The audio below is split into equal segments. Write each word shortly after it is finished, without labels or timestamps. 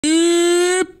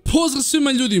Pozdrav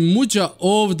svima ljudi, Mudja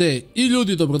ovdje i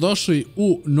ljudi dobrodošli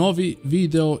u novi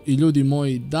video i ljudi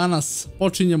moji, danas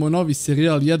počinjemo novi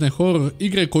serijal jedne horror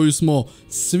igre koju smo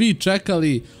svi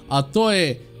čekali, a to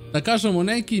je, da kažemo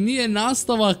neki, nije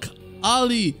nastavak,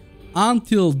 ali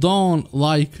Until Dawn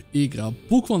like igra.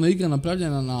 Bukvalno igra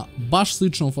napravljena na baš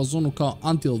sličnom fazonu kao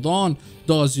Until Dawn,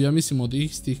 dolazi ja mislim od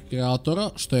istih kreatora,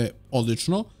 što je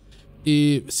odlično.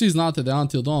 I svi znate da je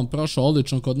Until Dawn prošao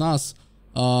odlično kod nas.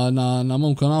 Na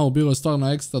mom kanalu bilo je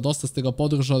stvarno ekstra, dosta ste ga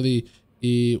podržali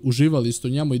i uživali ste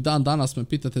u njemu i dan danas me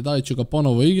pitate da li ću ga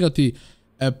ponovo igrati.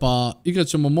 E pa igrat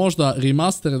ćemo možda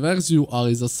remaster verziju,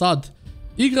 ali za sad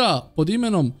igra pod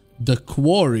imenom The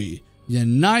Quarry je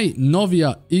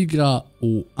najnovija igra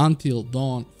u Until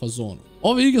Dawn fazonu.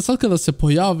 Ove igre sad kada se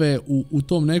pojave u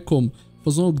tom nekom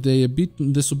fazonu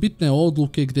gdje su bitne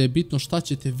odluke, gdje je bitno šta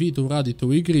ćete vi da uradite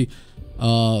u igri,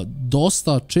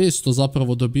 dosta često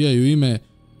zapravo dobijaju ime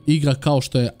igra kao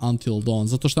što je Until Dawn.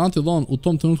 Zato što Until Dawn u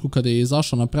tom trenutku kada je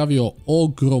izašao napravio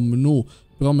ogromnu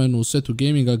promjenu u svetu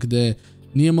gaminga, gdje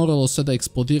nije moralo sve da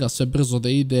eksplodira, sve brzo da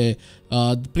ide,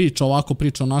 priča ovako,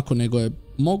 priča onako, nego je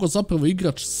mogao zapravo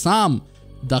igrač sam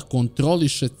da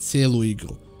kontroliše cijelu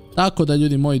igru. Tako da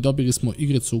ljudi moji, dobili smo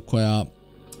igricu koja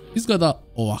izgleda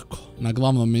ovako na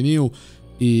glavnom meniju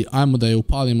i ajmo da je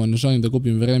upalimo, ne želim da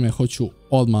gubim vrijeme, hoću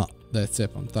odmah da je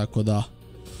cepam, tako da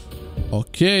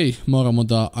ok, moramo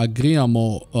da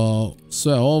agrijamo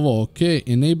sve ovo. Ok,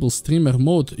 enable streamer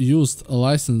mode used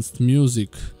licensed music.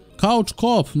 Couch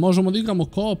co-op, možemo da igramo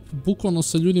co-op bukvalno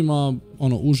sa ljudima,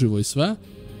 ono, uživo i sve.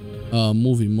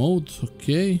 Movie mode, ok,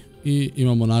 i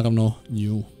imamo naravno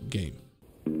new game.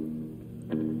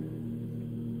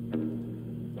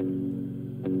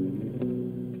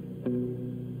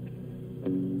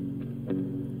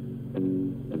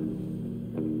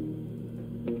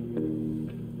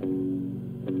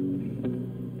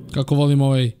 Kako volim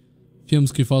ovaj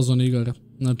filmski fazon igara.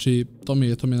 Znači, to mi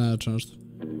je najjače nešto.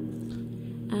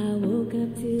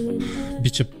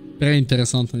 Biće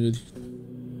preinteresantno ljudi.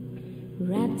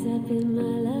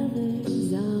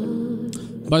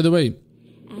 By the way,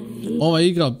 ova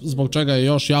igra, zbog čega je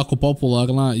još jako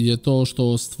popularna, je to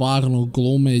što stvarno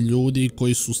glume ljudi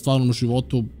koji su u stvarnom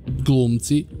životu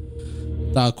glumci.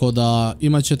 Tako da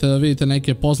imat ćete da vidite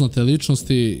neke poznate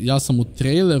ličnosti. Ja sam u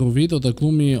traileru vidio da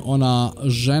glumi ona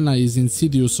žena iz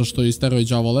Insidiousa što je iz Teroj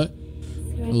đavole.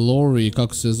 Lori,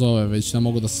 kako se zove, već ne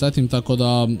mogu da se setim. Tako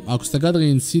da ako ste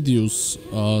gledali Insidious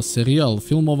serijal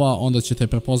filmova, onda ćete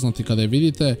prepoznati kada je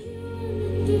vidite.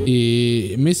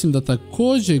 I mislim da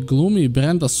također glumi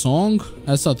Brenda Song.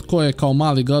 E sad, ko je kao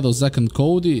mali gledao Zack and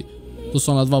Cody, to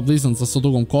su ona dva blizanca sa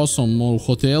dugom kosom u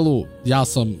hotelu. Ja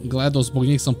sam gledao, zbog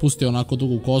njih sam pustio onako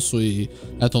dugu kosu i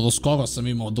eto, do skoro sam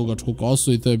imao dugačku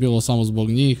kosu i to je bilo samo zbog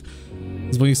njih.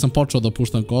 Zbog njih sam počeo da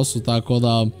puštam kosu, tako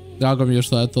da drago mi je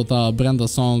što eto ta Brenda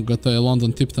Song, to je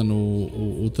London Tipton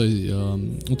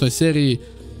u toj seriji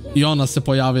i ona se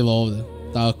pojavila ovdje.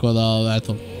 Tako da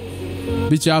eto,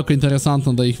 bit će jako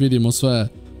interesantno da ih vidimo sve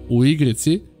u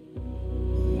igrici,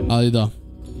 ali da.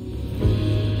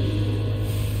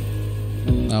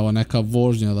 Evo neka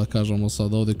vožnja, da kažemo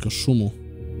sad ovdje ka šumu.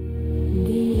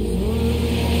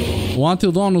 U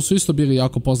Until Dawnu su isto bili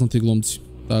jako poznati glumci,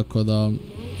 tako da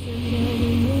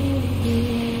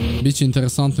bit će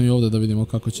interesantno i ovdje da vidimo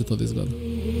kako će to da izgleda.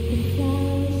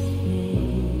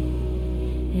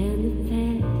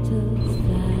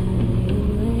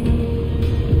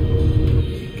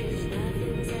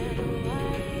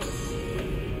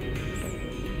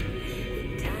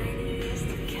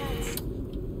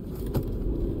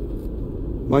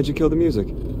 Why'd you kill the music?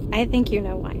 I think you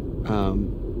know why.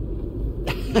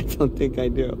 I don't think I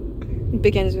do. It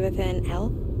begins with an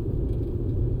L.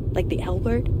 Like the L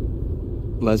word.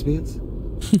 Lesbians?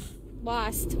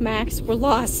 Lost, Max. We're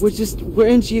lost. We're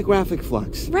in geographic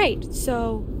flux. Right,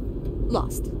 so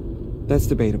lost. That's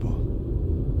debatable.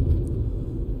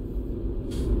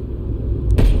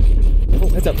 Oh,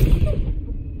 heads up.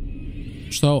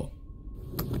 Šta?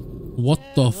 What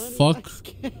the fuck?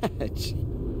 Catch.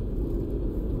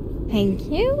 Thank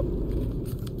you.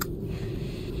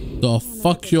 The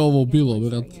fuck je ovo bilo,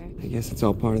 brat? I guess it's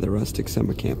all part of the rustic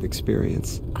summer camp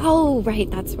experience. Oh,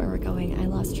 right, that's where we're going. I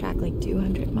lost track like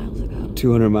 200 miles ago.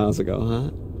 200 miles ago, huh?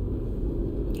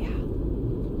 Yeah.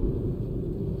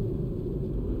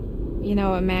 You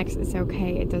know what, Max? It's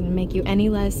okay. It doesn't make you any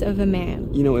less of a man.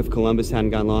 You know, if Columbus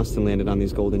hadn't got lost and landed on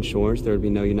these golden shores, there would be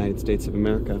no United States of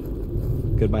America.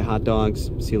 Goodbye hot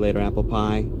dogs. See you later apple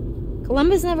pie.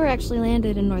 Columbus never actually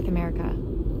landed in North America.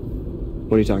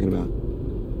 What are you talking about?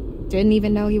 Didn't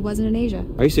even know he wasn't in Asia.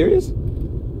 Are you serious?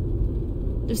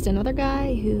 Just another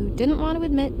guy who didn't want to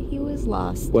admit he was was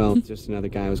lost. Well, just another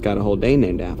guy who's got a whole day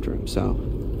named after him, so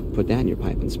put that in your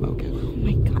pipe and smoke it. Oh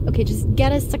my god. Okay, just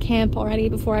get us to camp already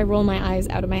before I roll my eyes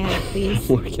out of my head, please.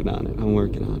 I'm working on it. I'm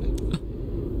working on it.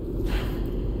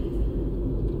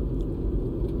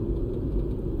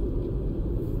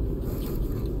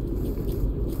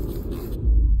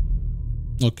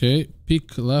 Okay,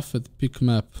 pick left, pick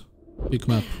map. Pick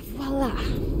map. Voila.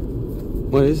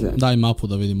 What is that? Daj mapu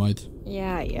da vidim, ajde.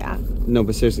 Yeah. No,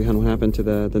 but seriously, hon, what happened to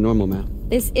the normal map?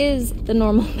 This is the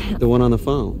normal map. The one on the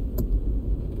phone?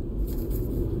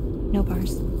 No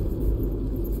bars.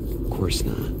 Of course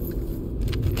not.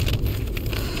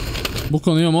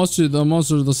 Bukvalno imam osjećaj da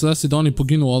može da se desi da oni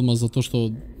poginu odmah zato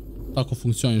što tako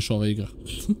funkcioniš ova igra.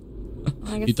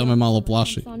 I to me malo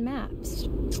plaši.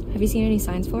 Have you seen any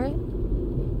signs for it?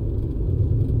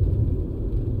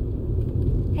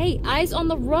 Hey, eyes on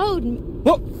the road!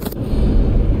 Whoa!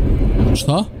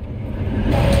 Šta?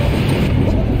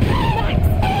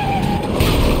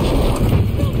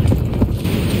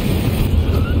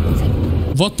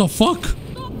 What the fuck?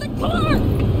 Stop the car!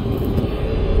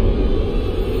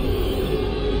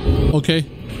 Okay.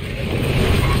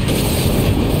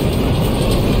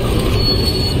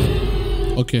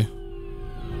 Okay.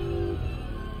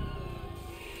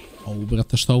 Au,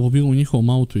 brate, šta ovo bilo u njihovom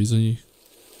autu iza njih?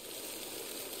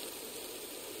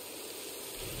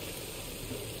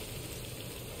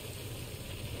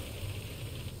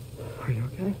 Are you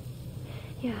okay?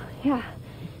 Yeah.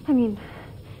 I mean,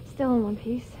 still in one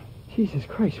piece. Jesus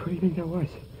Christ, what do you think that was?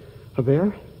 A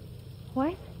bear?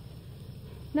 What?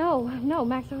 No,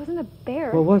 Max, it wasn't a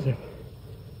bear. What was it?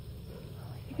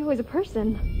 I think it was a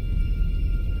person.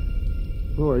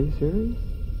 Oh, are you serious?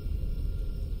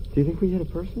 Do you think we hit a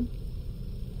person?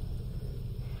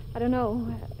 I don't know.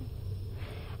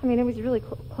 I mean, it was really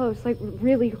close, like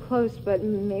really close, but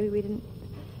maybe we didn't.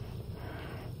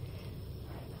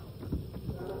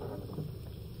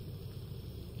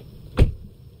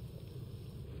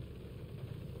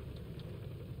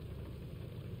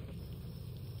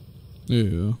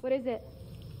 Yeah. What is it?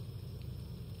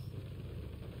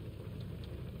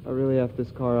 I really effed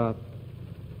this car up.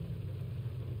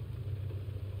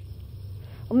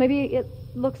 Well, maybe it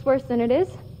looks worse than it is.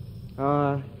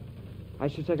 I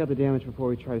should check out the damage before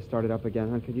we try to start it up again,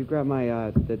 huh? Could you grab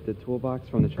my, the toolbox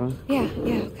from the trunk? Yeah,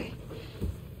 okay.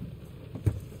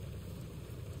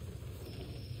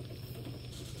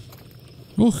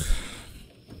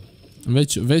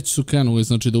 Već su krenuli,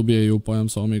 znači da ubijaju, pojam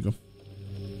sa ovom igrom.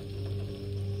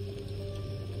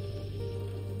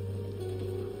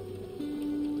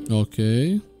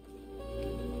 Okej.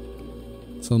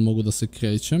 Sad mogu da se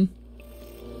krećem.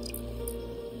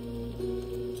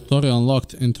 Tutorial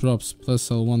unlocked, interrupts,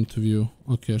 press L1 to view.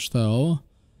 Okej, šta je ovo?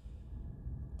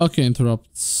 Okej,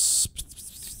 interrupts.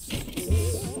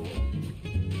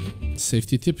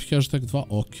 Safety tip, hashtag 2,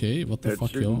 okej, what the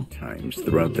fuck je ovo? At certain times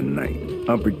throughout the night,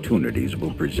 opportunities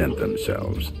will present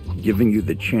themselves, giving you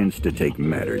the chance to take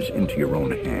matters into your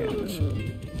own hands.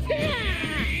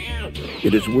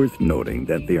 It is worth noting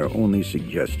that they are only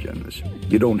suggestions.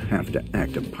 You don't have to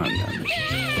act upon them.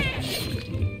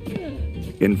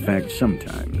 In fact,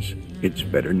 sometimes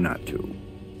it's better not to.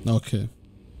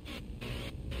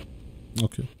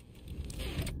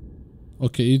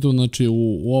 Ok, idu znači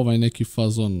u ovaj neki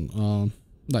fazon.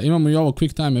 Da, imamo i ovo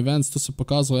quick time events, to se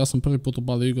pokazalo, ja sam prvi put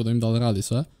upalio igru da im da li radi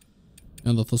sve. I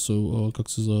onda to su, kako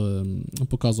se zove,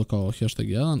 pokazalo kao hashtag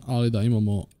 1, ali da,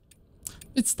 imamo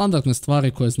već standardne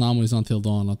stvari koje znamo iz Until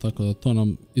Dawna, tako da to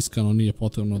nam iskreno nije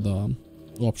potrebno da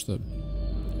uopšte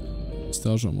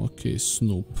istražujemo. Ok,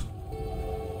 Snoop.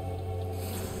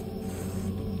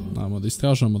 Dajmo da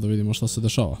istražujemo, da vidimo šta se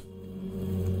dešava.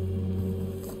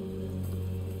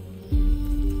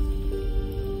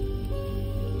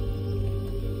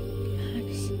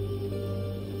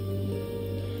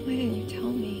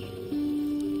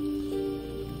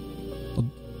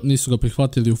 Nisu ga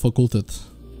prihvatili u fakultet.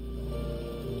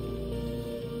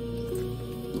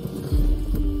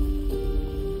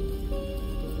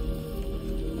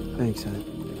 Thanks, hon.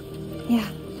 Yeah.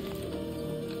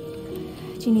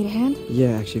 Do you need a hand?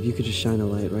 Yeah, actually, if you could just shine a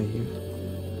light right here.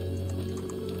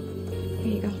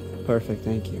 Here you go. Perfect,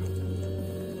 thank you.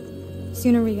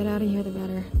 Sooner we get out of here, the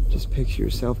better. Just picture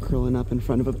yourself curling up in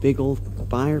front of a big old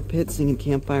fire pit singing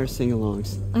campfire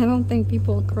sing-alongs. I don't think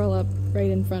people curl up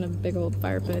right in front of big old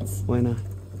fire pits. Why not?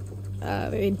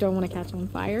 They don't want to catch on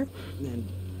fire. And then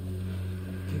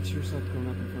picture yourself curling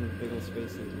up in front of a big old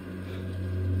space station.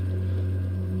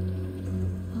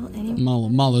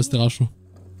 Malo je strašno.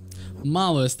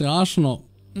 Malo je strašno.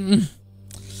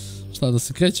 Šta da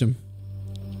se krećem?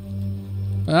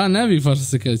 Pa ja ne bih baš da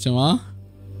se krećem, a?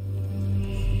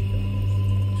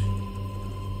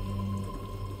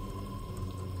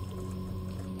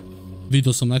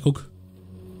 Vidio sam nekog.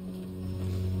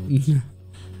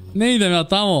 Ne idem ja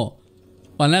tamo.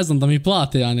 Pa ne znam da mi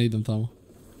plate, ja ne idem tamo.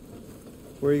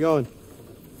 Where are you going?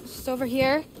 Just over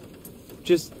here.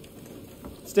 Just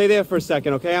stay there for a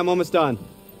second, okay? I'm almost done.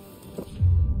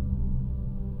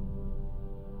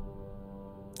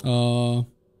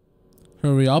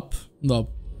 Hurry up. Da.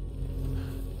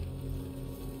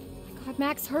 God,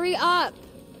 Max, hurry up.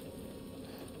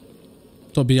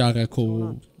 To bi ja rekao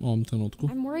u ovom trenutku.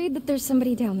 I'm worried that there's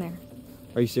somebody down there.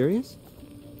 Are you serious?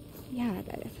 Yeah,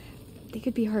 they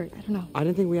could be hurt. I don't know. I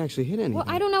didn't think we actually hit anything.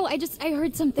 Well, I don't know. I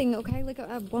heard something, okay? Like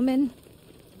a woman.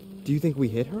 Do you think we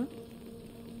hit her?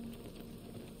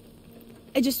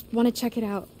 I just want to check it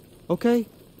out. Okay.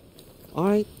 All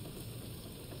right.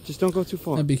 Just don't go too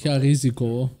far. Ne bih ja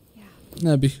rizikovao.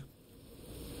 Ne bih.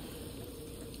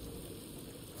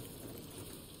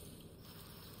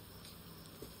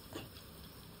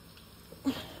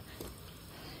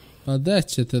 Pa gdje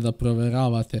ćete da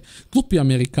proveravate? Glupi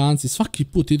Amerikanci svaki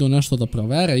put idu nešto da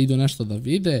provere, idu nešto da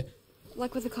vide.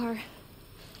 Luck with the car.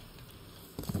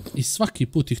 I svaki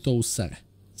put ih to usere.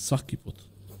 Svaki put.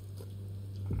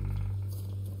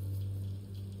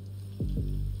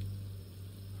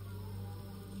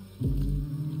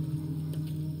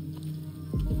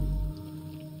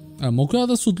 Mogu ja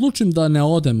da se odlučim da ne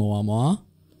odem ovamo, a?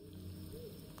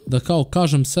 Da kao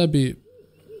kažem sebi,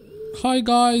 hi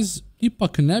guys,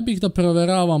 ipak ne bih da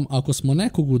proveravam, ako smo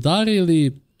nekog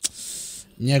udarili,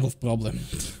 njegov problem.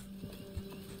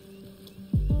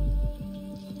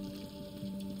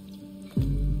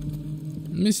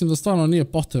 Mislim da stvarno nije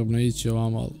potrebno ići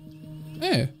ovamo,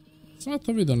 ali... sam ja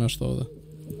to vidio nešto ovdje.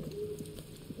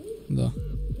 Da.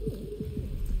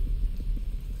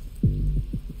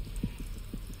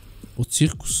 O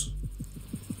cirkus.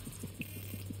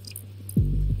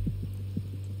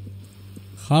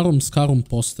 Harum Skarum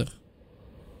poster.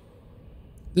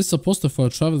 This is a poster for a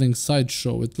traveling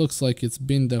sideshow. It looks like it's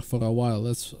been there for a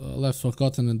while. It's left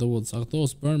forgotten in the woods. Are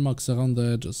those burn marks around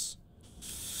the edges?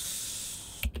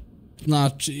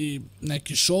 Znači,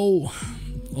 neki show.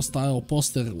 Ostajao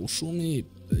poster u šumi.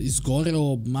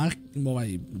 Izgoreo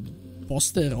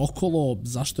poster okolo.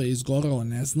 Zašto je izgoreo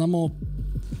ne znamo.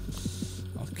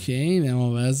 Okej, nema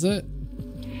veze.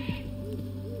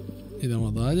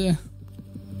 Idemo dalje.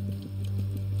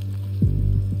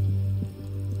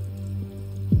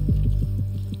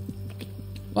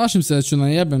 Plašim se da ću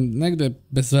najebem negdje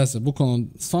bez veze, bukvalno,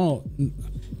 stvarno,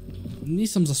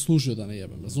 nisam zaslužio da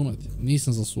najebem, razumete?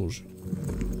 Nisam zaslužio.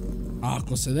 A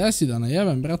ako se desi da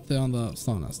najebem, brate, onda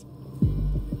stvarno ne znam.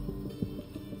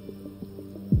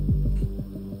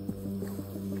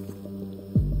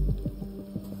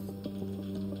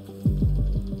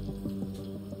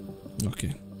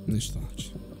 Okej, ništa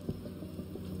znači.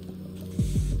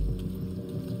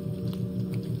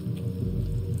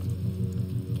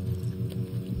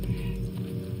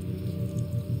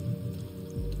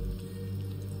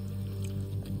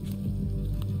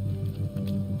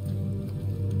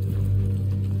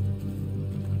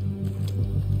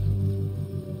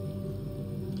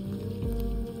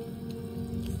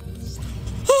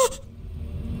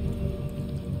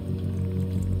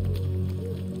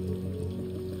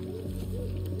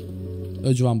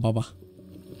 Dođu vam, baba.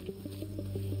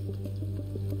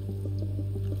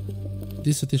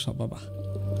 Di se tišla, baba?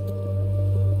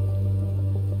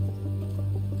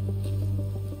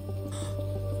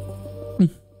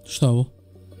 Šta je ovo?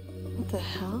 What the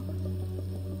hell?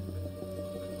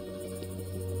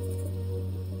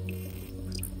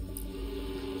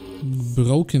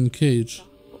 Broken cage.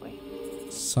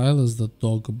 Silence the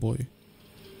dog boy.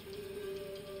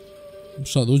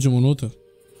 Šta, da uđemo unutra?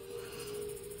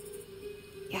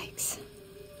 Yikes.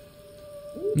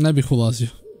 Ne bih ulazio.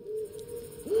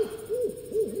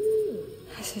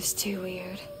 This is too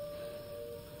weird.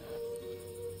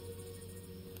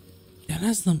 Ja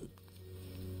ne znam.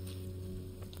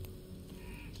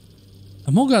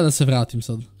 A mogu ja da se vratim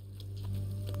sad?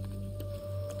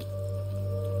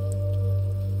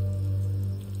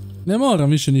 Ne moram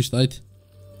više ništa, ajde.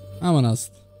 Ajmo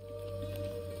nazad.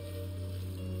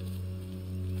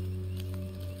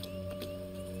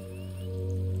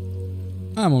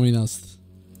 Ajmo mi nazad.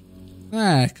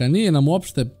 Neka, nije nam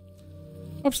uopšte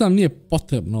nam nije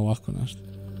potrebno ovako nešto.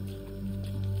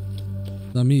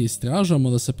 Da mi istražamo,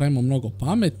 da se pravimo mnogo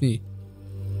pametni.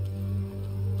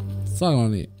 Stvarno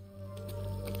nije.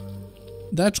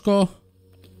 Dečko.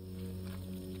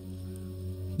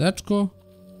 Dečko.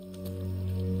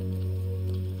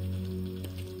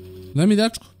 Daj mi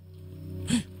dečko.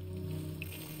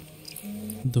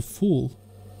 The Fool.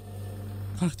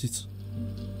 Kartica.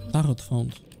 Tarot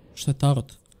found. Šta je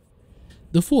tarot?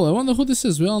 The fool, I wonder who this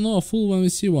is. We all know a fool when we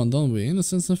see one, don't we?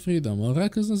 Innocence and freedom, or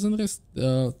recklessness and risk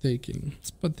taking.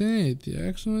 Spontaneity,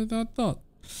 action without thought.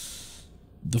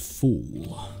 The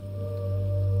fool.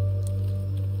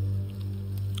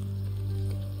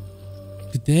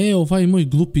 Gde je ovaj moj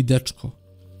glupi dečko?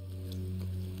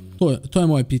 To je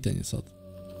moje pitanje sad.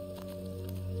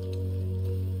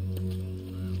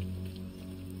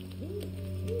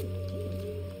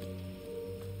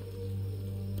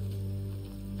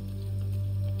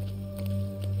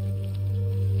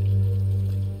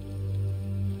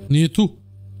 Nije tu.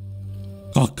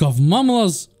 Kakav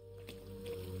mamlaz.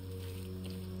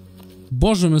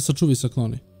 Bože me sačuvi se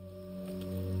kloni.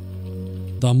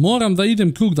 Da moram da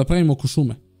idem krug da pravim oko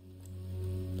šume.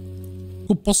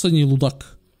 Ko posljednji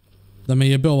ludak. Da me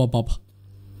jebe ova baba.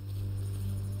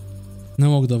 Ne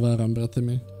mogu da veram, brate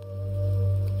mi.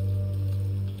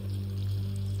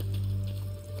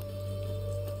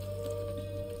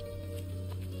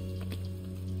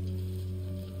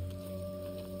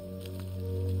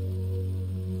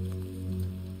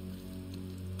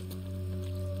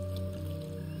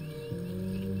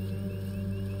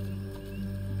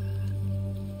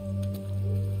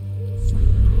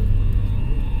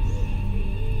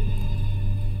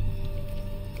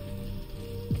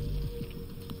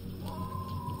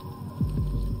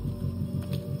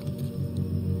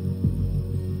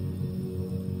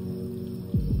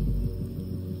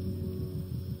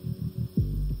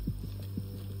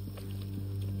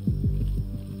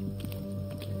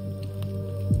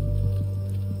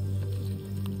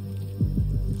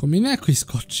 Ako mi neko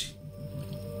iskoči.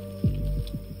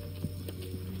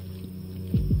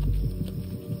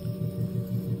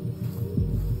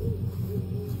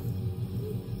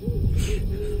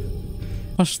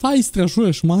 Pa šta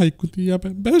istražuješ, majku ti jebe?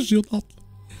 Beži odatle.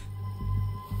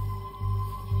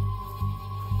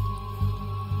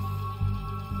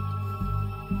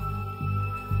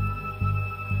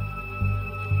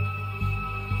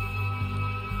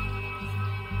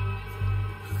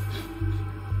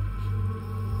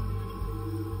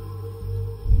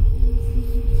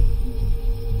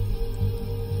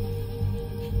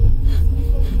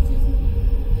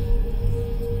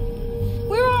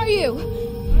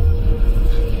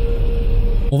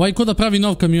 Ovaj ko da pravi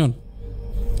nov kamion.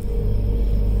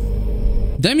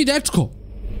 Daj mi dečko.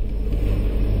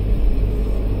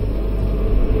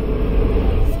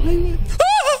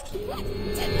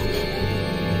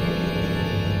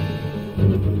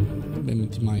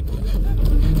 Bemi ti majka.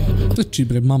 Trči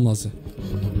bre mamlaze.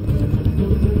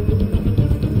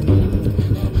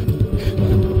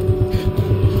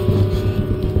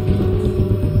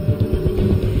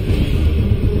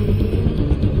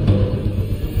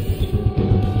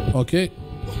 Okej.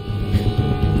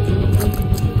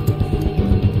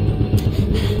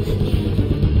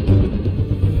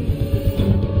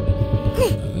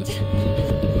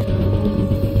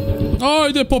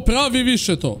 Ajde, popravi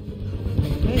više to.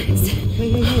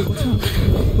 Hey, what's wrong?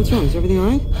 What's wrong? Is everything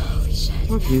alright? Holy shit.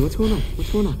 Talk to me, what's going on?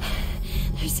 What's going on?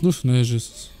 Duš ne ježi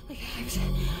se.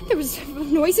 There was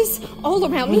noises all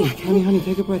around me. Honey,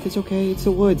 take a breath. It's okay. It's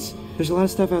the woods. There's a lot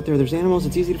of stuff out there. There's animals.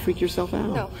 It's easy to freak yourself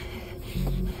out. No.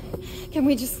 Can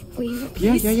we just leave,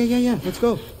 please? Yeah. Let's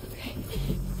go.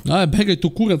 Aj, begaj tu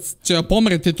kurac. Će ja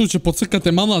pomrete, tu će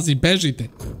pocrkate mamlazi. Bežite.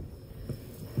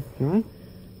 Alright?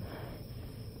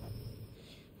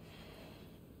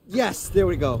 Yes, there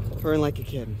we go. Purring like a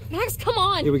kid. Max, come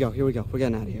on! Here we go. We're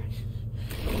getting out of here.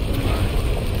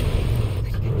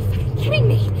 Are you kidding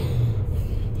me?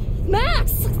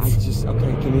 Max!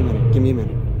 Okay, give me a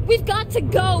minute. We've got to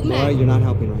go, Max! Alright, you're not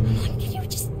helping right now. Can you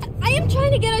just... I am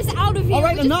trying to get us out of here.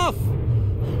 Alright, enough!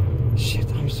 Shit,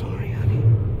 I'm sorry, honey.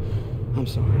 I'm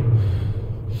sorry.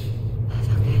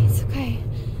 It's okay.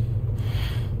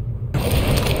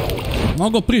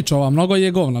 Mnogo priča ova, mnogo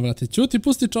je govna, brate. Ćuti,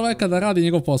 pusti čoveka da radi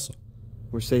njegov posao.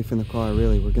 We're safe in the car,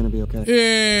 really. We're gonna be okay.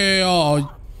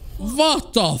 What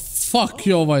the fuck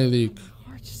je ovaj lik?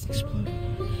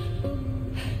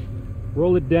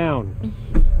 Roll it down.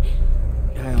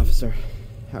 Hi, officer.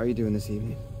 How are you doing this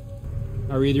evening?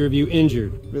 Are either of you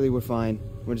injured? Really, we're fine.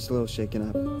 We're just a little shaken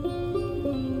up.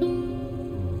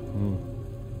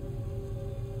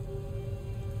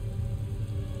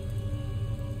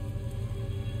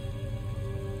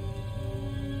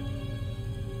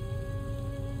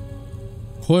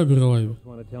 Ko je broj?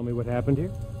 Want to tell me what happened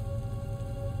here?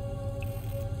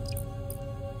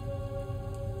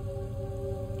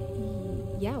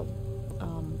 Yeah.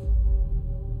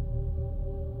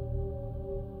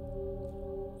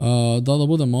 Da li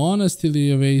budem honest ili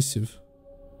evasive?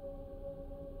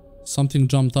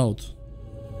 Something jumped out.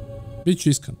 Biću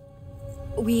iskren.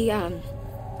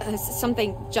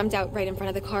 Something jumped out right in front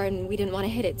of the car and we didn't want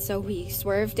to hit it, so we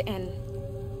swerved and...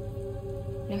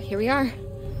 Now here we are.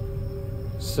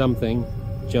 Something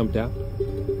jumped out?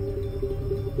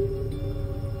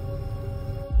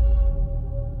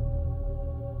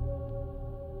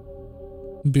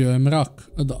 Bio je mrak.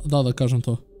 Da kažem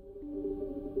to.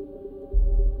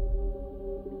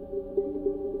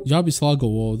 Ja bi slagao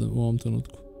u ovom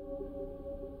trenutku.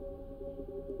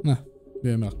 Ne,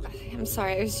 bio je mrak. I'm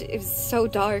sorry, it was so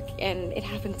dark and it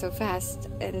happened so fast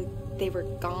and they were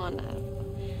gone.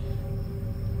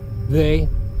 They?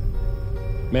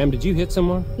 Ma'am, did you hit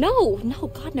someone? No,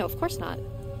 God no, of course not.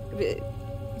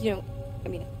 You know, I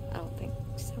mean, I don't think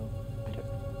so. I don't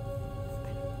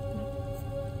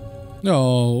know.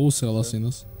 Jo, usrela si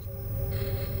nas.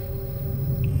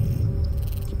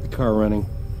 Keep the car running.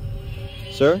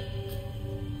 Sir?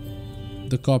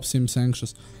 The cop seems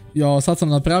anxious. Jo, sad sam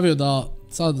napravio da...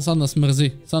 Sad nas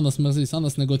mrzi. Sad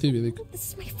nas negotivi lik. This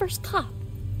is my first cop.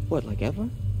 What, like ever?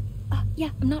 Yeah,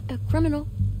 I'm not a criminal.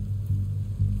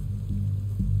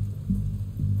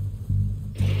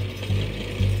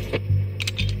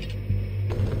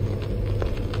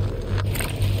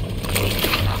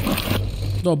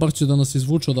 Da, bar će da nas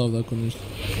izvuče odavde ako ništa.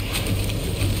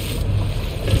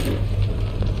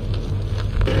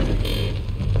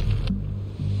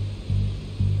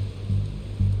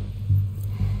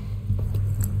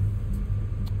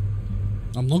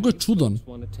 A mnogo je čudan.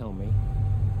 Want to tell me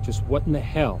just what in the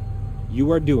hell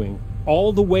you are doing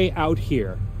all the way out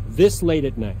here this late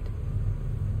at night?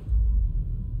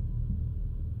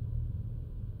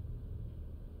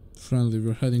 Friendly,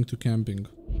 we're heading to camping.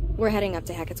 We're heading up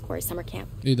to Hackett's Quarry summer camp.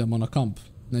 Idemo na kamp.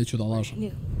 Neću da lažem.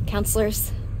 New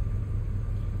counselors.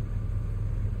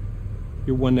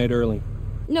 You're one night early.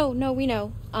 No, we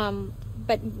know.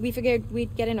 But we figured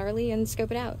we'd get in early and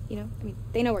scope it out, you know? I mean,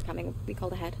 they know we're coming. We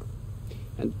called ahead.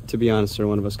 And to be honest, sir,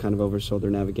 one of us kind of oversold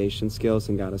their navigation skills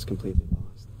and got us completely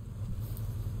lost.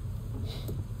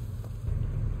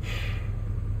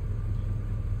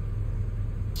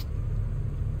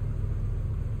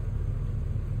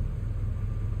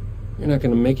 You're not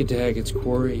gonna make it to Hackett's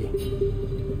Quarry.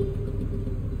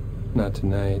 Not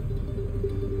tonight.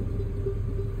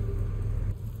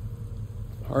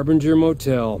 Harbinger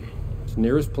Motel. It's the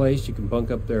nearest place. You can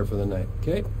bunk up there for the night,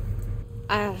 okay?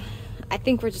 I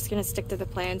think we're just gonna stick to the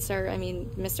plan, sir. I mean,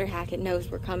 Mr. Hackett knows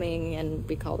we're coming and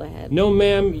we called ahead. No,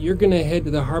 ma'am. You're gonna head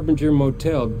to the Harbinger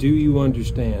Motel. Do you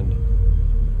understand?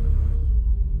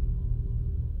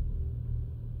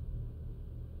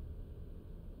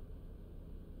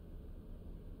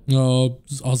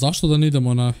 A zašto da ne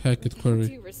idemo na Hackett Quarry?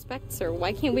 Due respect, sir.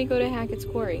 Why can't we go to Hackett's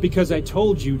Quarry? Because I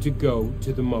told you to go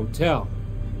to the motel.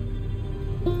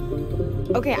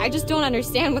 Okay, I just don't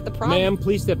understand what the problem... Ma'am,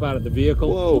 please step out of the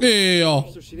vehicle. Whoa.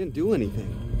 Ejo. So she didn't do anything.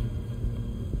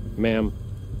 Ma'am,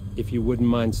 if you wouldn't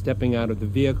mind stepping out of the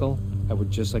vehicle, I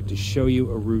would just like to show you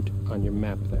a route on your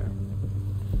map there.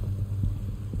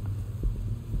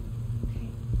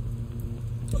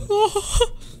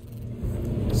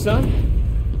 Son,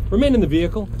 remain in the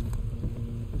vehicle.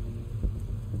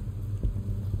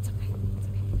 It's okay.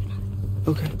 I got it.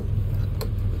 Okay.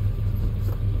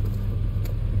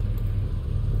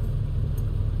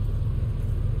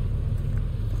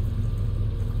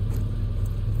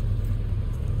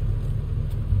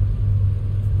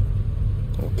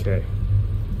 Okay.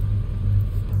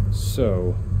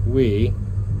 So, we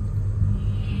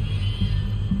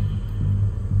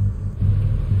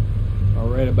are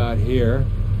right about here.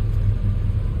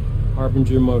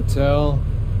 Harbinger Motel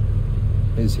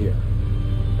is here.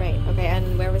 Right, okay,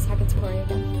 and where was Hackett's Quarry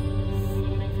again?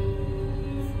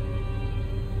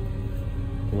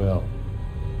 Well,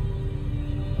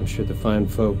 I'm sure the fine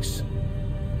folks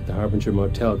at the Harbinger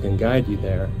Motel can guide you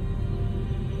there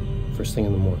first thing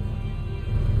in the morning.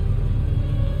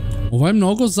 Ovo je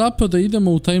mnogo zapeo da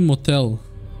idemo u taj motel.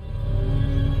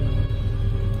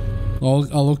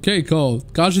 Ali okej, kao,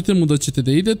 kažite mu da ćete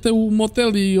da idete u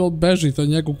motel i odbežite od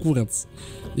njegov kurac.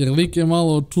 Jer lik je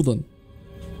malo čudan.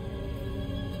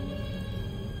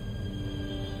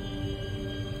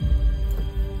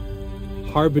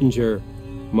 Harbinger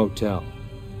Motel.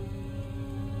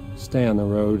 Stay on the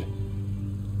road.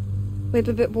 Wait,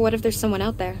 but what if there's someone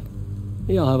out there?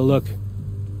 Yeah, I'll have a look.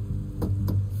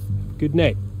 Good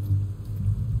night.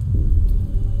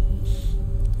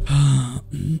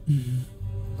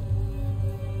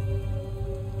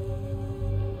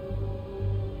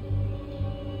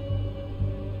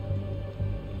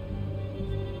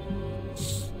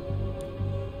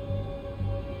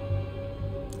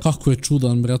 Kako je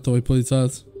čudan, brate, ovaj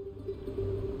policajac.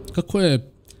 Kako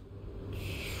je...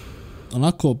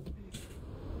 onako...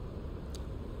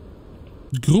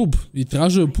 grub i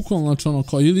tražio je bukvalno, znači ono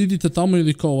kao ili idite tamo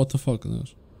ili kao what the fuck,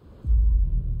 znaš.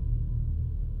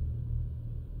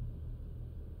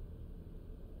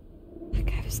 That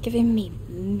guy was giving me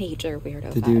major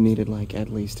weirdo The vibes. dude needed like at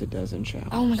least a dozen showers.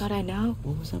 Oh my god, I know.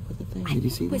 What was up with the thing? Did you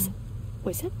see that?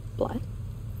 Was it blood?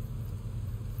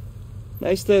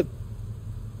 Nice to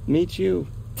meet you.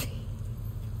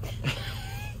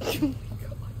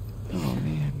 Oh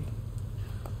man.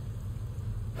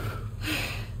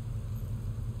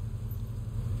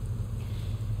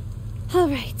 All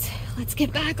right, let's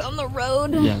get back on the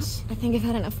road. Yes. I think I've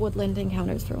had enough woodland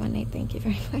encounters for one night. Thank you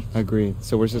very much. Agreed.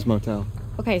 So where's this motel?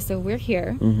 Okay, so we're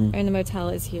here, Mhm. and the motel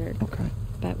is here, Okay.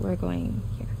 but we're going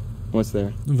here. What's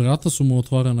there? Vrata su mu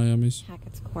otvorena, ja mislim.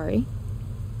 Hackett's Quarry.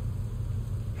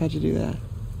 How'd you do that?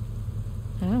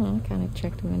 I don't know, kind of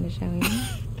tricked him into showing me.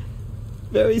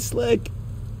 Very slick.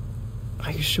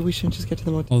 Are you sure we shouldn't just get to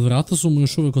the motel? Ali vrata su mu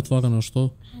još uvijek otvorena, što?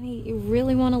 Honey, you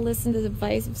really want to listen to the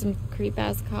advice of some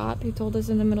creep-ass cop who told us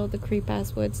in the middle of the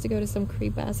creep-ass woods to go to some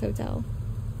creep-ass hotel?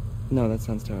 No, that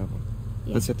sounds terrible.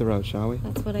 Yeah. Let's hit the road, shall we?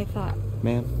 That's what I thought.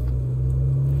 Ma'am?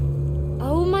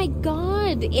 Oh my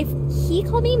god! If he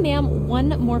called me ma'am one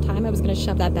more time, I was gonna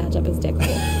shove that badge up his dick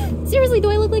hole. Seriously, do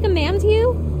I look like a ma'am to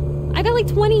you? I got like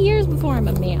 20 years before I'm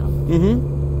a ma'am. Mm-hmm.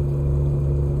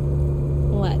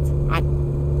 What?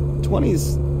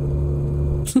 20's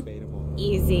debatable.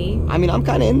 Easy. I mean, I'm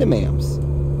kind of into ma'ams.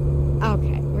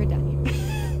 Okay, we're done here.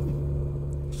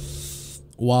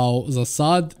 Wow, za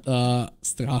sad,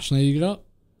 strašna igra,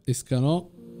 iskreno.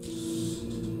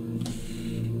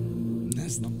 Ne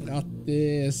znam,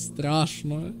 brate,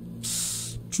 strašno je.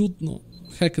 Čudno.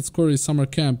 Hackett's Quarry Summer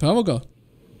Camp, evo ga.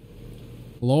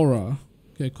 Laura.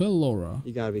 Okej, ko je Laura?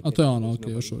 You gotta be A to je kidding. ona, There's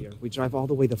okej, nobody još uvijek. here. We drive all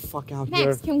the way the fuck out here.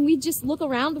 Max, can we just look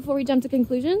around before we jump to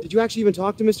conclusions? Did you actually even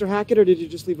talk to Mr. Hackett, or did you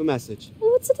just leave a message?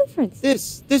 Well, what's the difference?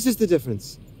 This is the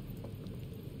difference.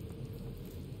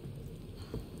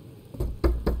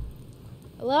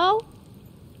 Hello?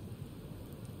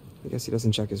 I guess he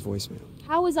doesn't check his voicemail.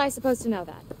 How was I supposed to know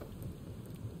that?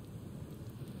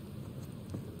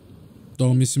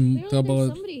 Dobro, mislim, Clearly trebalo there's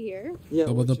je... somebody here. Yeah,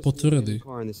 How about we're the just leaving potvrdi? the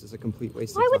car, and this is a complete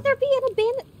waste Why of would time. there be an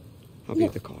abandoned... I'll be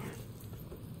at the car.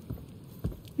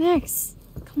 Max,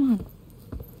 come on.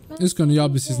 Iskreno, ja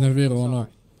bi se iznervirao, ono.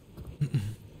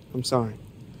 I'm sorry.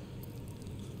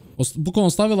 Bukvalno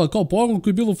stavila kao poruku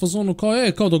i bilo u fazonu kao,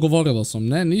 kao dogovorila sam.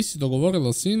 Ne, nisi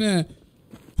dogovorila, sine.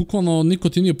 Bukvalno niko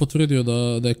ti nije potvrdio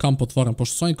da je kamp otvoren,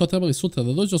 pošto su oni kao trebali sutra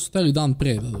da dođu, a su trebali dan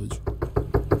prije da dođu.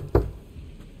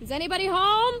 Is anybody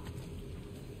home?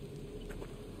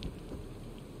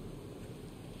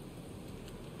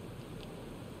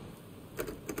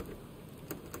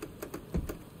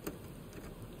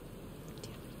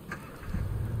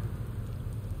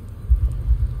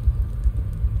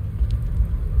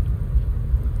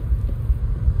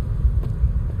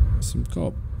 Mislim,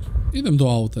 kao, idem do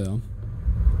auta, ja.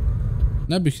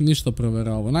 Ne bih ništa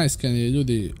provjeravao. Najiskrenije,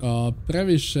 ljudi,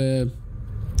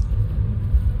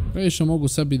 previše mogu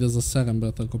sebi da zaserem,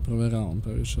 bret, ako provjeravam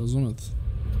previše, razumete?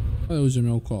 Hajde uđem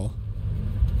ja u kola.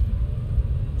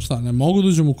 Šta, ne mogu da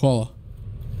uđem u kola?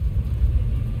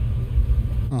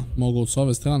 Mogu s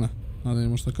ove strane. Nadam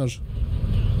ima šta kaže.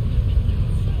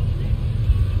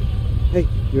 Hey,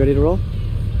 you ready to roll?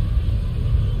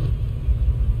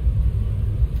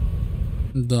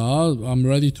 Da, I'm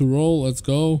ready to roll, let's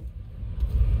go.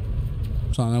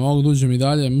 Šta, ne mogu da uđem i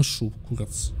dalje, mšu,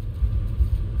 kurac.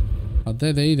 A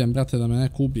gdje da idem, brate, da me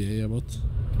neko ubije, jebot.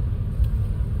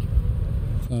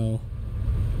 Evo.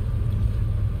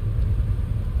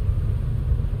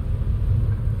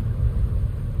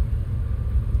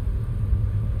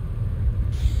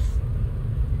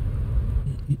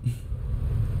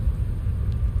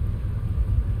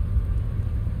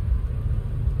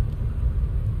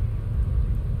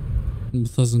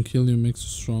 What doesn't kill you makes you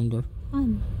stronger.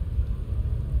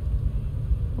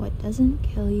 What doesn't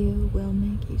kill you will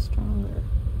make you stronger.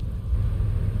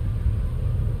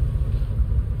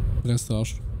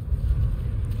 Prestrašno.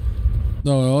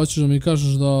 Dobro, hoćeš da mi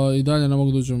kažeš da i dalje ne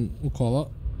mogu da uđem u kola.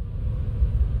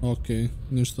 Okej,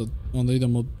 ništa. Onda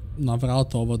idemo na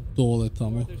vrata ova dole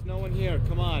tamo. There's no one here.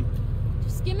 Come on.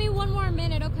 Just give me one more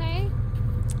minute, okay?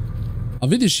 A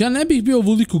vidiš, ja ne bih bio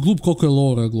ovoliko glup koliko je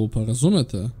Laura glupa,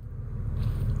 razumete?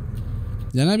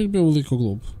 Ja ne bih bio ovoliko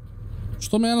glup.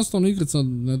 Što me jednostavno igrica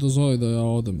ne dozvoli da ja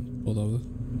odem odavde.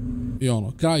 I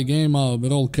ono, kraj gamea,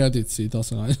 roll credits i to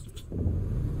se radi.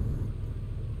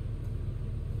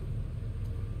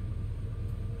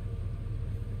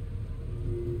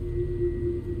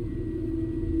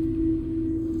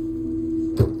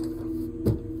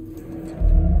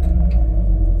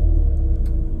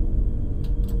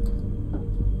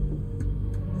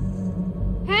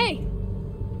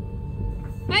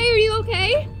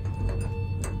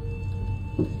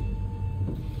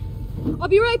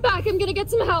 be right back. I'm gonna get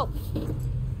some help.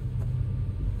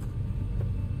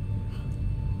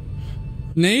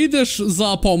 Ne ideš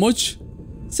za pomoć,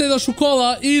 sedaš u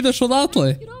kola i ideš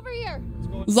odatle. Get over here.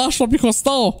 Zašto bih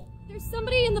ostao? There's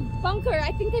somebody in the bunker.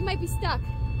 I think they might be stuck.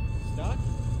 Stuck?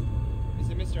 Is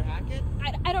it Mr. Hackett?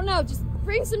 I don't know. Just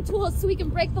bring some tools so we can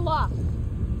break the lock.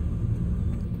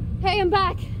 Hey, I'm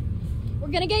back.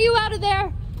 We're gonna get you out of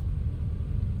there.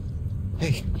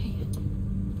 Hey,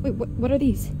 Wait, what are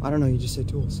these? I don't know, you just said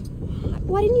tools.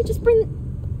 Why didn't you just bring...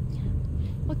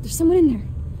 Look, there's someone in there.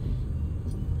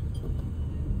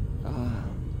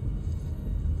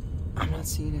 I'm not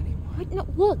seeing anyone. What? No,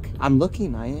 look. I'm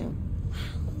looking, I am.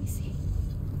 Let me see.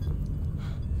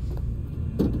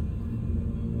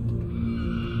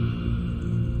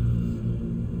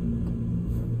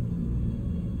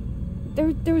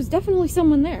 There was definitely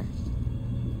someone there.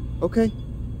 Okay,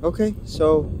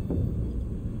 so...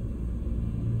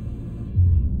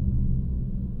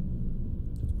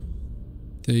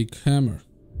 Take hammer.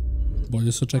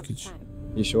 Bolje sa čekić.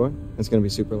 You sure? It's gonna be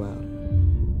super loud.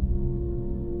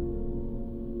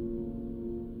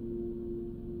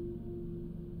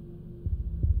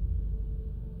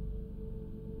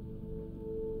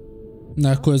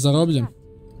 Neko je zarobljen.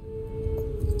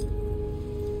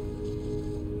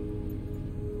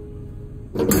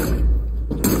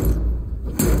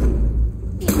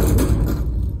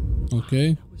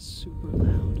 Okay. That was super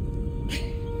loud.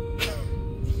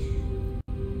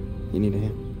 You need a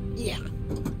hand? Yeah.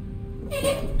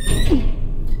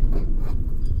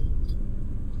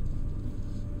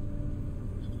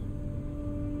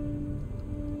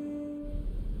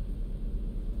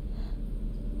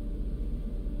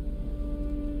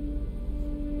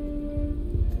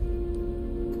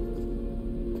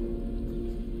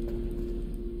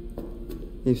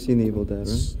 You've seen The Evil Dead,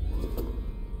 right?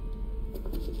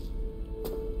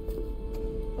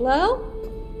 Hello?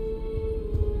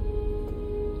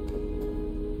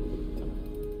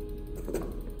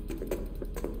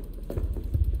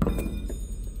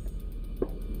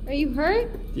 Are you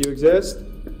hurt? Do you exist?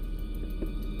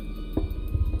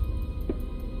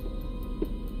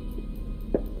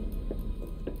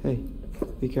 Hey,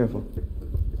 be careful.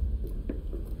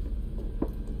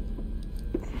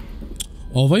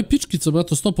 Ovaj pičkica,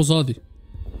 brato, sto pozadi.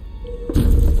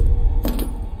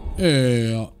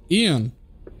 Ian.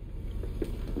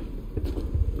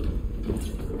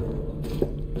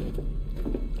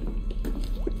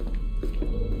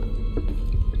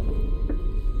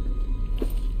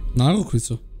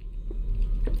 Narukvicu.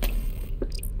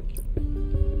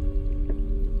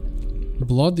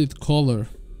 Blooded collar.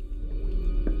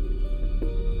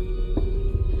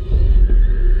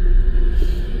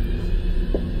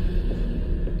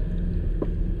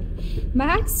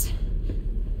 Max?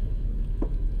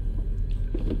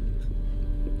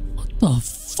 What the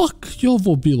fuck je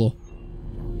ovo bilo?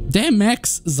 Gde je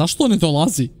Max? Zašto ne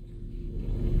dolazi?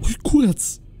 Oj,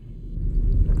 kurac.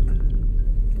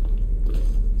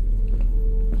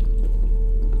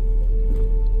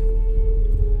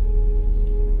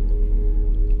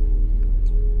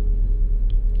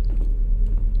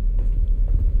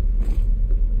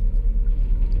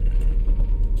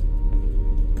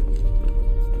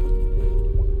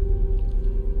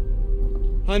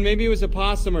 Hun, maybe it was a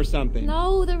possum or something.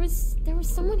 No, there was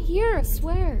someone here, I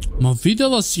swear. Ma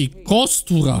videla si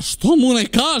kostura, što mu ne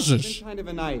It's kažeš? been kind of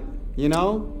a night, you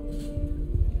know?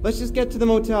 Let's just get to the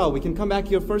motel. We can come back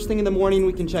here first thing in the morning.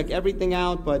 We can check everything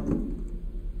out, but...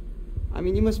 I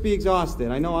mean, you must be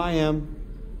exhausted. I know I am.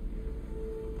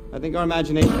 I think our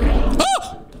imagination...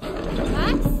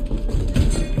 Max?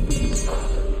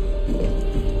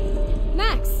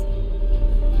 Max?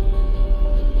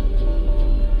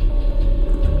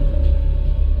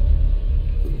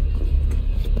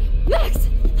 Max!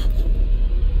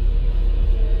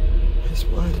 Miss,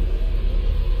 what?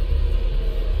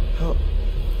 Help.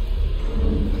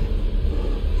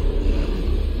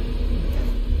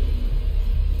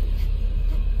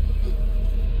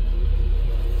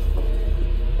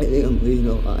 I think I'm bleeding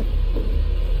a lot.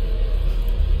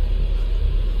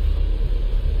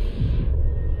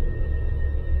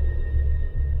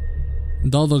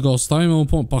 Da ga ostavimo u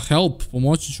pa help,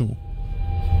 pomoći ću mu.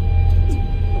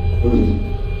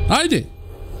 Ajde!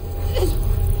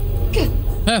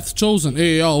 Path chosen.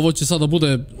 Ovo će sada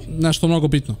bude nešto mnogo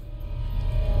bitno.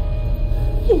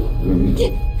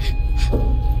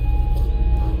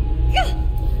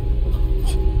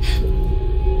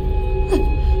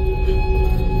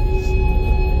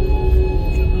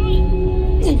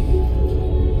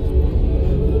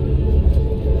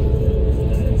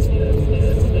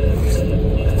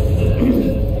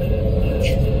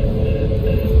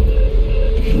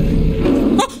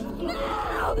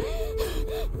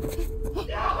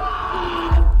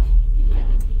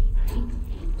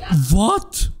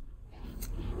 What?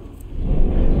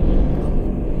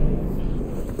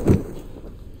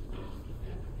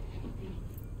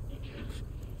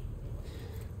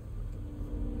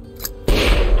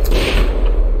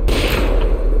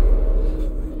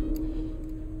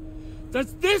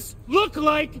 Does this look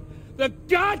like the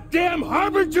goddamn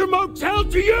Harbinger Motel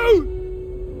to you?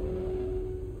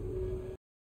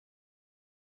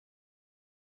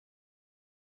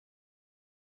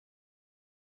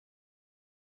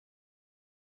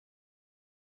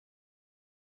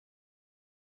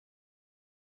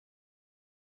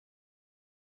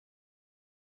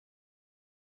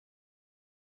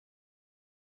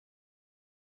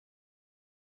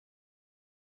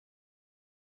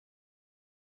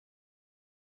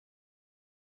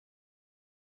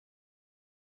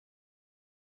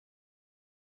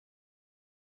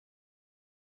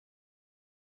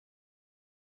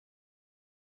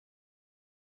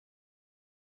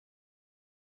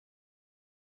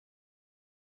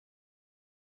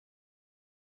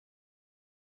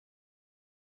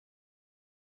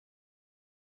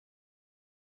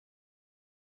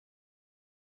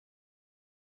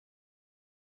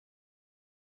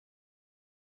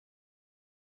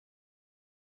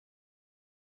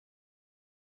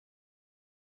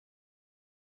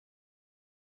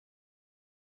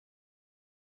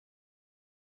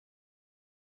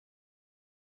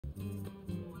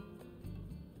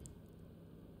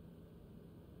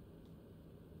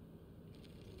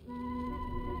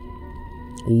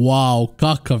 Wow,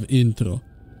 kakav intro.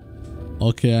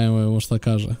 Ok, ajmo evo šta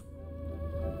kaže.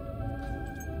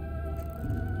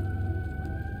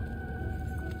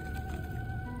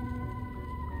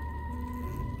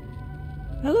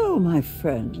 Hello, my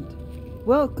friend.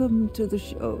 Welcome to the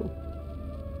show.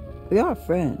 We are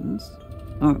friends,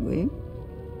 aren't we?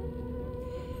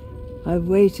 I've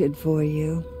waited for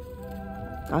you.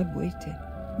 I've waited,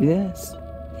 yes.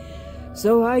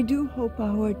 So I do hope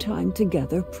our time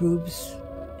together proves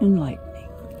enlightening.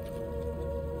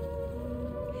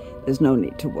 There's no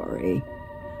need to worry.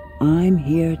 I'm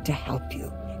here to help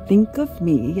you. Think of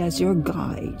me as your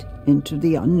guide into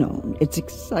the unknown. It's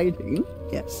exciting,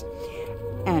 yes,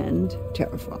 and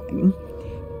terrifying.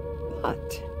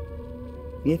 But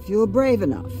if you're brave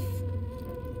enough,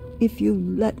 if you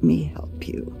let me help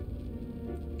you,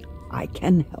 I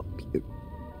can help you.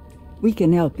 We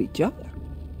can help each other.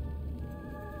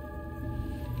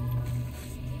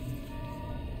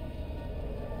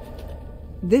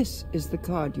 This is the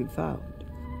card you found.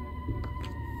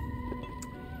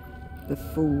 The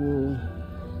Fool.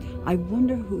 I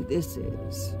wonder who this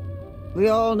is. We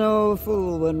all know a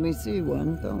fool when we see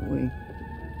one, don't we?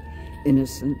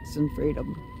 Innocence and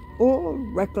freedom, or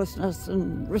recklessness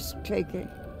and risk-taking,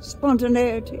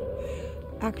 spontaneity,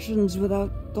 actions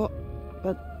without thought,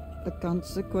 but the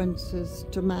consequences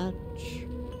to match.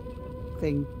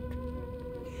 Think.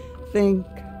 Think,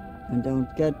 and don't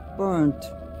get burnt.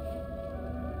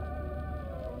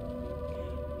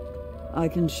 I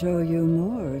can show you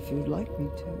more if you'd like me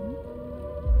to.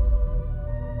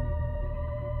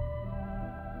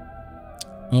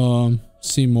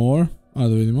 See more? Da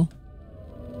vidimo.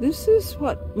 This is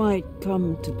what might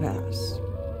come to pass.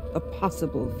 A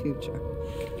possible future.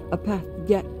 A path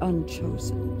yet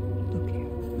unchosen. Look here,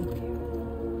 look here.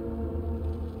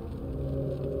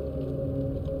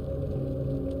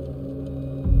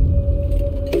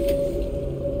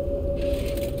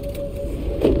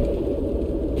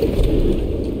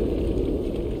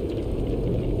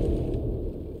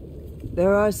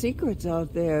 There are secrets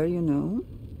out there, you know.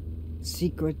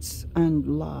 Secrets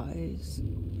and lies.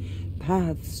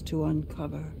 Paths to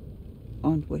uncover,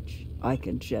 on which I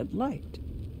can shed light,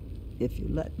 if you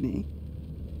let me.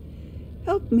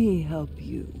 Help me help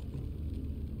you.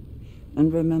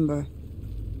 And remember,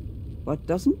 what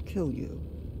doesn't kill you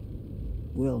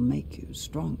will make you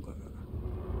stronger.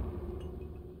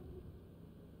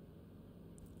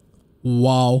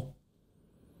 Wow.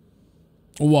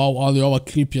 Wow, ali ova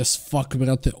creepy as fuck,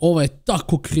 brate. Ova je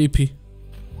tako creepy.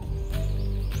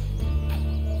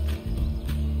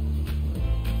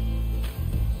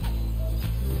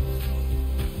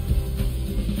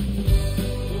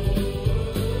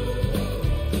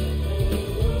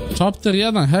 Chapter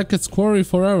 1, Hackett's Quarry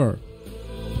Forever.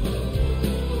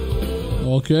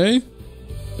 Ok.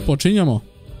 Počinjamo.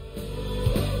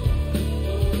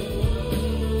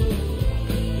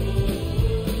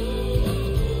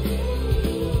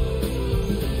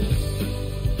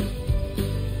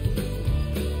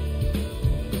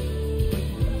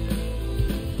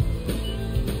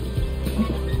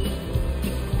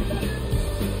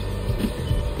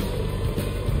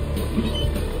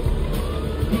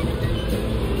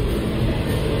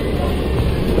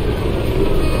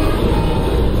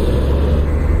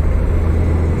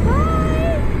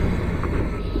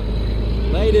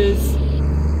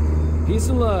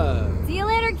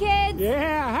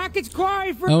 it's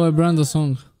Quarry for... Evo je Branda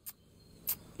song.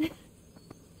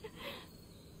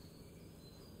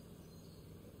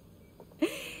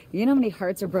 You know how many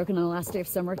hearts are broken on the last day of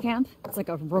summer camp? It's like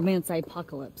a romance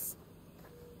apocalypse.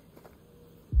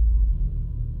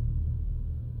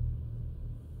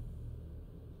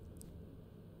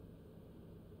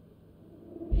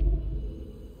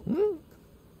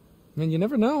 I mean, you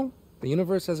never know. The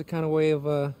universe has a kind of way of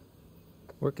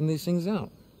working these things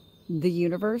out. The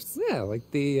universe? Yeah,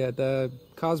 like the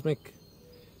cosmic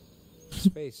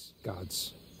space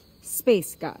gods.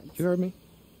 Space gods. You heard me?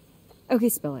 Okay,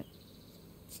 spill it.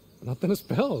 Nothing to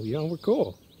spell. You know, we're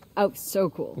cool. Oh, so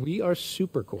cool. We are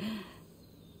super cool.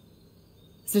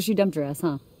 So she dumped her ass,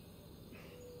 huh?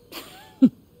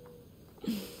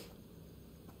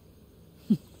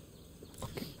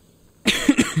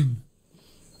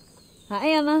 Hi,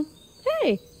 Emma.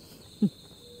 Hey.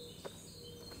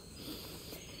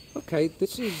 Okay,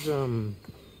 this is,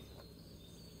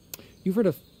 you've heard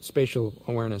of spatial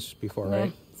awareness before,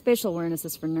 right? Spatial awareness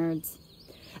is for nerds.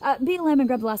 Be a lamb and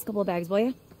grab the last couple of bags, will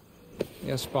you?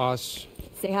 Yes, boss.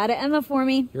 Say hi to Emma for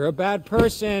me. You're a bad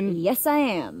person. Yes, I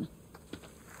am.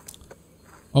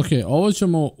 Ok, ovo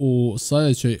ćemo u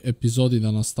sljedećoj epizodi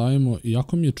da nastavimo.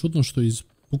 Iako mi je čudno što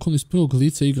bukvalno iz prvog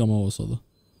lica igram ovo sada.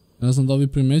 Ne znam da vi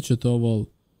primećujete ovo, ali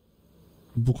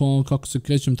bukvalno kako se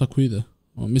krećem tako ide.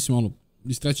 Mislim ono,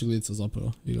 iz trećeg lica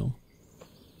zapravo igramo.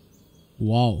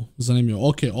 Wow, zanimljivo.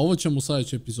 Ok, ovo ćemo u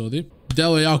sljedećoj epizodi.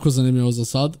 Delo je jako zanimljivo za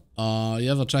sad.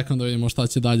 Jedva čekam da vidimo šta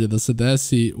će dalje da se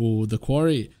desi u The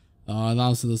Quarry.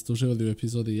 Nadam se da ste uživali u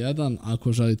epizodi 1.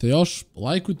 Ako želite još,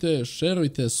 lajkujte,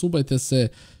 šerujte, subajte se.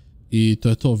 I to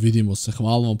je to, vidimo se.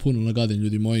 Hvala vam puno na gledanju,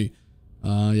 ljudi moji.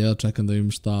 Jedva čekam da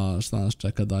vidim šta nas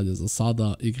čeka dalje za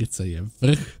sada. Igrica je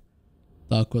vrh.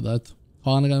 Tako da eto.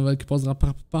 Hvala na gledanju, veliki pozdrav.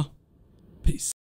 Pa. Peace.